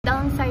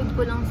downside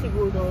ko lang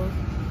siguro,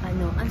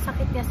 ang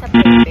sakit niya sa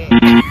pepe.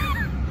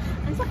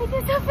 Ang sakit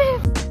niya sa pepe.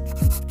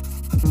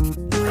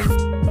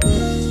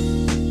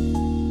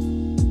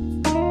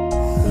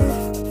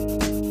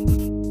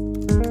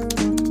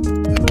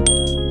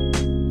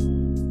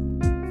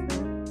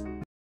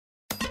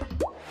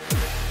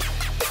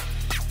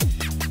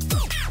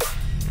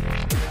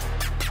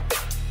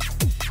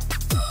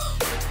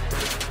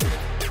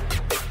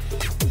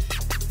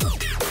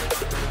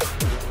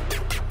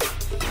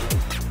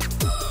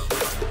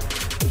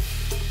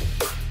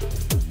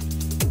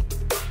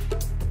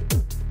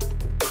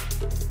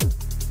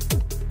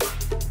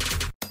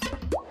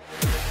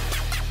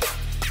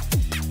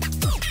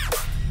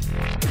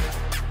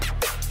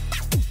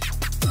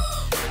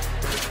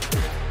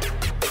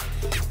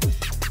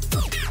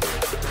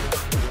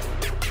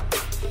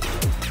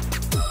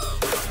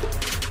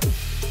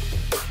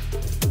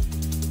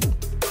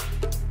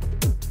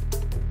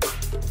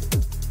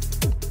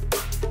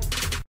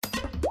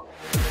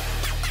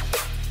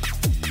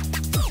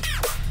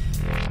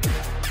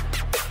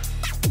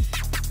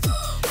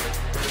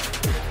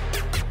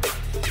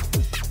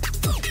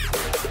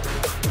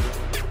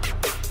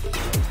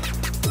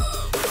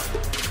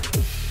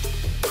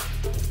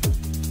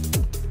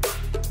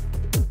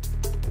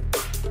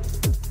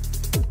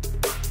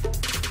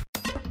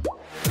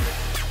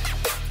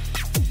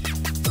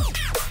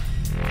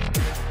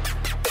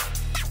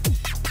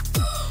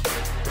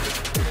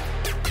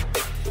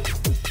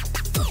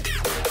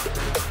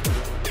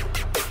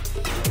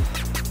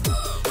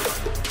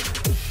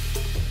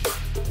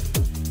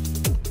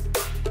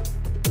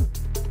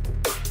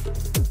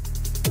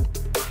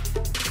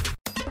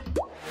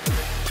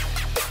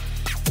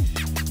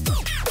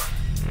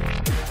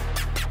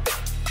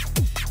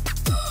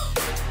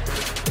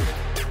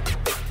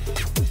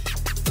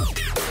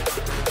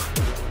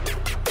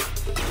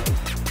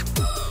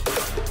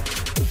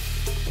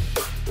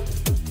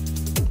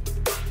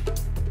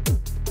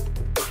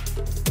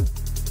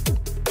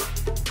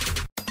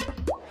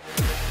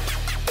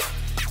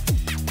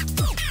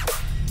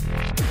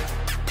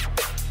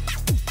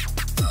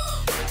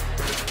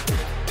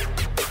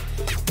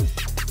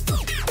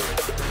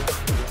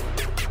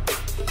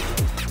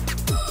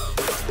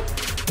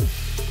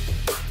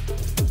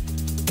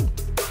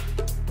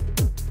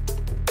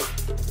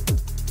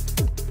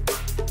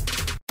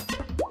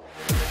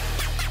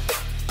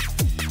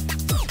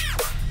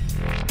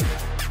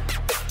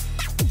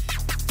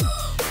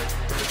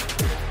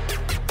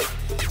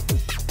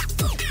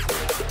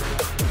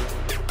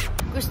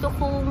 Gusto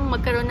kong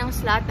magkaroon ng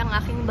slot ang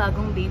aking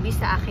bagong baby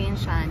sa aking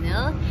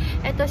channel.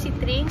 Ito si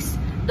TRINX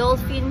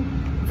DOLPHIN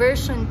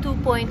version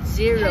 2.0.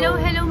 Hello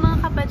mga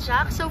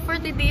kapadyak! So for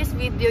today's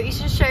video,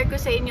 isi-share ko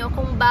sa inyo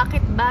kung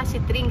bakit ba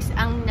si TRINX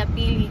ang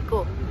napili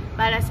ko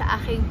para sa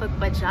aking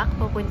pagpadyak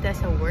papunta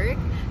sa work.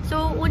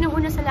 So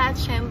unang-una sa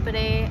lahat,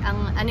 syempre,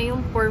 ano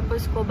yung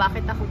purpose ko,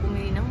 bakit ako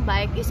bumili ng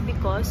bike is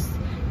because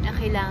na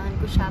kailangan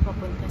ko siya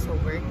papunta sa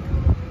work.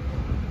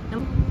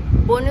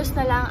 Bonus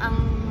na lang ang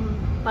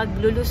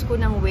paglulus ko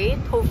ng weight.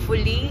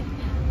 Hopefully,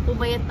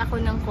 pumayat ako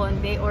ng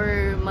konti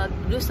or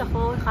mag-lose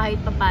ako kahit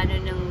papano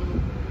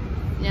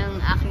ng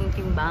aking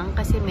timbang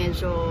kasi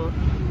medyo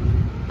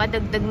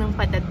padagdag ng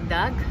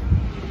padagdag.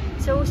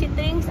 So, si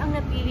TRINX ang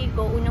napili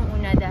ko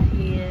unang-una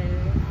dahil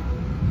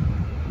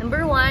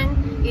number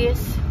 1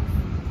 is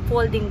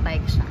folding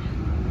bike siya.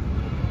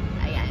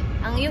 Ayan.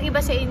 Yung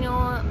iba sa inyo,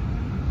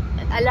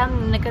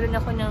 alam, nagkaroon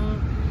ako ng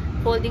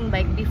folding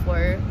bike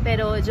before,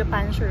 pero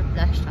Japan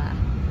surplus siya.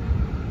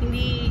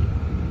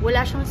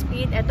 Wala siyang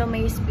speed. Ito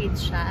may speed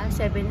siya,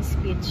 7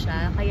 speed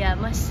siya, kaya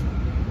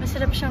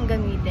masarap siyang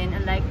gamitin.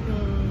 Unlike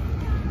yung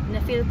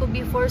na-feel ko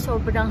before,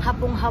 sobrang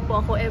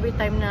hapong-hapo ako every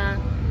time na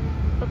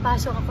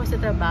papasok ako sa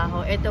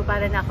trabaho. Ito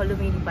para na ako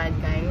lumilipad,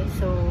 guys.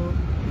 So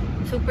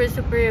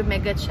super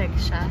mega check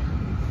siya.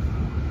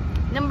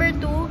 Number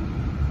 2,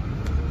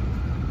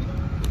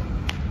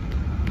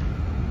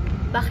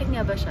 bakit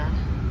nga ba siya?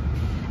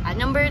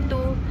 Number 2,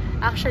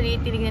 actually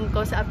tinignan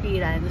ko sa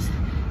appearance.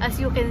 As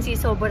you can see,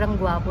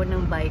 sobrang gwapo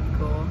ng bike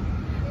ko.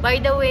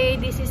 By the way,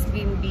 this is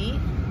Bimbi.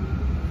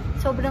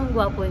 Sobrang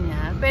gwapo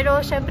niya.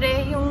 Pero,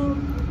 syempre, yung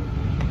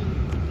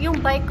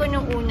bike ko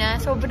nung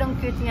una, sobrang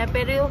cute niya.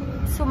 Pero,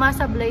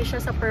 sumasablay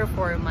siya sa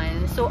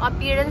performance. So,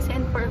 appearance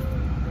and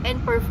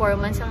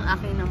performance ang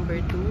aking number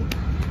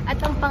 2.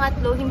 At ang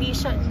pangatlo, hindi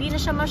na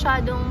siya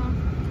masyadong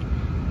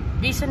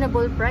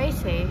reasonable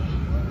price eh.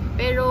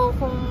 Pero,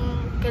 kung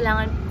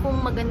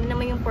maganda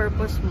naman yung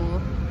purpose mo,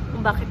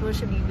 kung bakit mo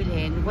siya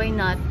bibilhin, why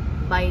not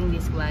buying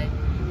this one?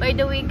 By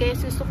the way guys,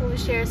 gusto ko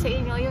share sa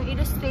inyo yung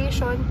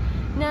illustration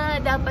na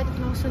dapat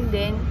mong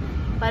sundin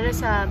para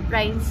sa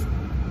price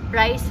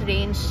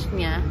range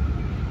niya.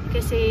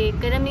 Kasi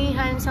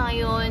karamihan sa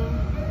ngayon,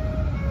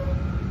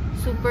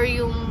 super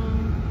yung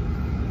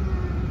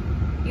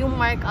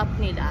markup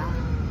nila.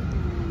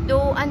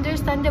 Though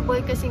understandable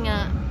kasi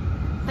nga,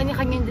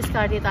 kanya-kanyang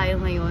diskarte tayo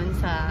ngayon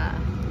sa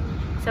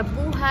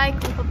buhay,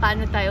 kung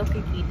paano tayo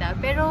kikita.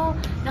 Pero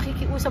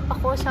nakikiusap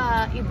ako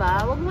sa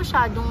iba, wag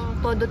masyadong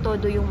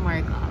todo-todo yung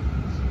markup.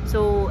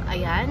 So,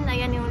 ayan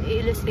yung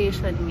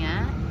illustration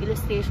niya.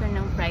 Illustration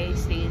ng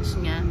price range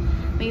niya.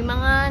 May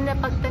mga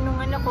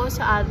napagtanungan ako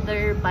sa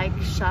other bike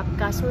shop,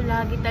 kaso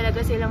lagi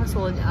talaga silang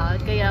sold out.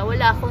 Kaya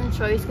wala akong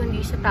choice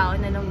kundi sa tao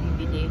na lang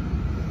bibili.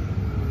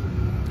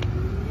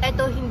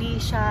 Ito,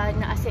 hindi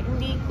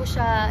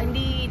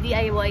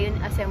DIY yung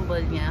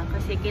assemble niya.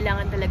 Kasi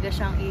kailangan talaga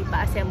siyang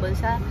ipa-assemble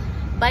sa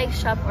bike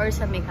shop or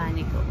sa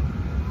mekaniko.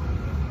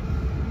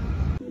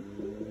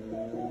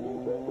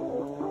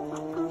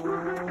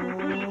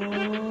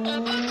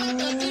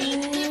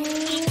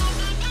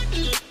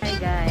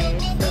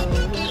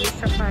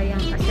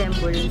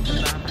 Assemble sa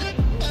bahay.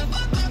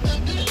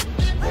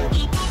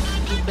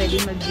 Hindi pwede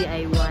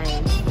mag-DIY.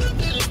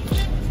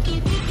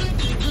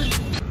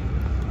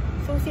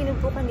 So,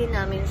 sinubukan din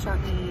namin siyang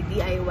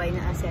i-DIY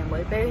na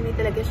assemble, pero hindi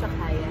talaga siya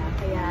kaya.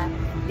 Kaya,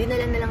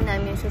 dinala na lang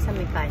namin siya sa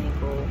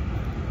mekaniko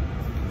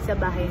sa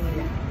bahay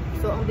nila.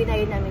 So, ang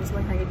binayad namin is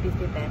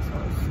 150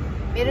 pesos.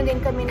 Meron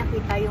din kami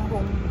nakita yung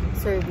home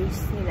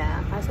service nila.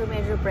 Kaso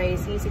medyo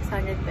pricey,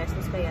 600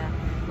 pesos. Kaya,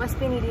 mas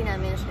pinili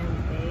namin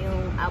syempre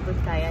yung abot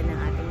kaya ng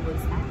ating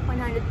bulsa.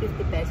 150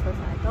 pesos.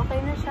 At okay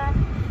na siya.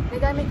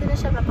 Nagamit ko na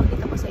siya.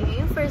 Papakita ko sa inyo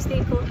yung first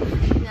day ko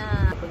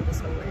na punta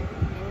sa work.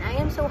 And I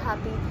am so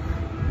happy.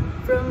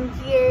 From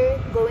here,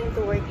 going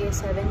to work is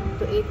 7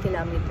 to 8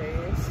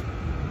 kilometers.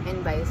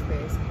 And vice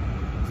versa.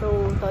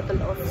 So,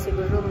 total of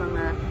siguro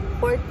mga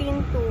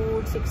 14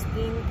 to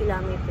 16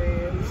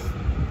 kilometers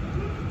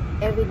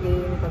every day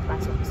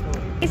napapasok. So,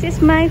 this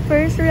is my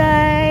first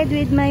ride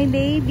with my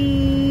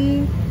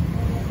baby.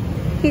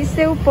 He's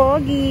so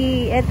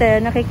pogi.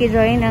 Ito,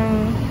 nakikijoin ng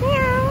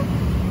meow.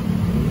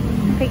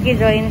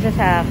 Nakikijoin siya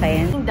sa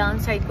akin. Yung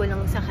downside ko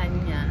lang sa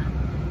kanya,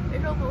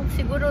 pero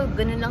siguro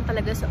ganun lang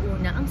talaga sa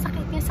una. Ang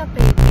sakit niya sa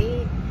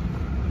peke.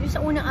 Yung sa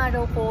unang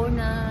araw ko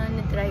na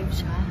na-drive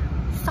siya,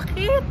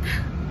 sakit!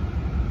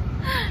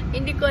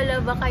 Hindi ko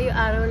alam, baka yung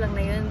araw lang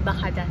na yun,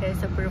 baka dahil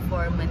sa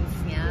performance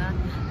niya.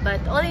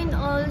 But all in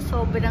all,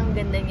 sobrang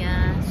ganda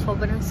niya,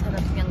 sobrang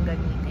sarap niyang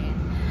gamitin.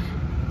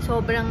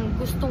 Sobrang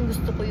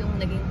gustong-gusto ko yung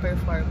naging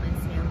performance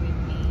niya with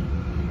me.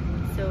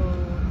 So,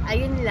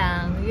 ayun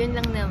lang, yun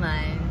lang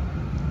naman.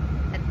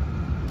 At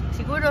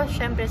siguro,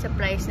 syempre sa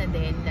price na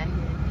din, dahil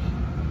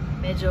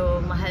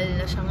medyo mahal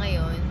na siya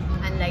ngayon.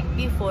 Unlike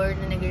before,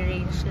 na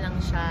nag-range lang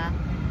siya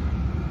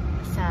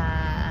sa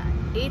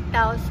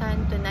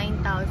 8,000 to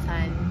 9,000.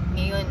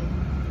 Ngayon,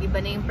 iba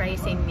na yung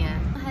pricing niya.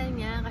 Mahal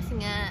niya kasi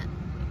nga,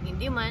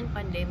 hindi man,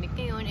 pandemic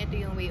ngayon, ito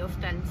yung way of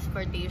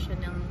transportation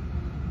ng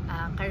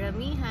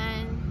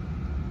karamihan.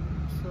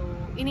 So,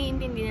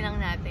 iniintindi na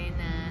lang natin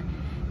na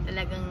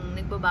talagang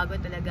nagbabago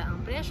talaga ang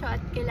presyo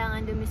at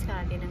kailangan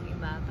dumiskarte ng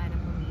iba para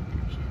kumita,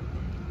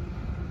 syempre.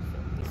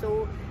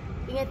 So,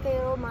 ingat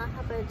kayo mga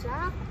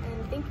kapadyak, and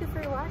thank you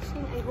for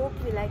watching. I hope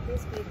you like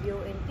this video,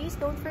 and please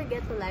don't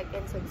forget to like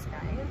and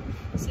subscribe.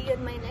 See you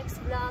in my next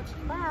vlog.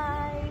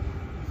 Bye!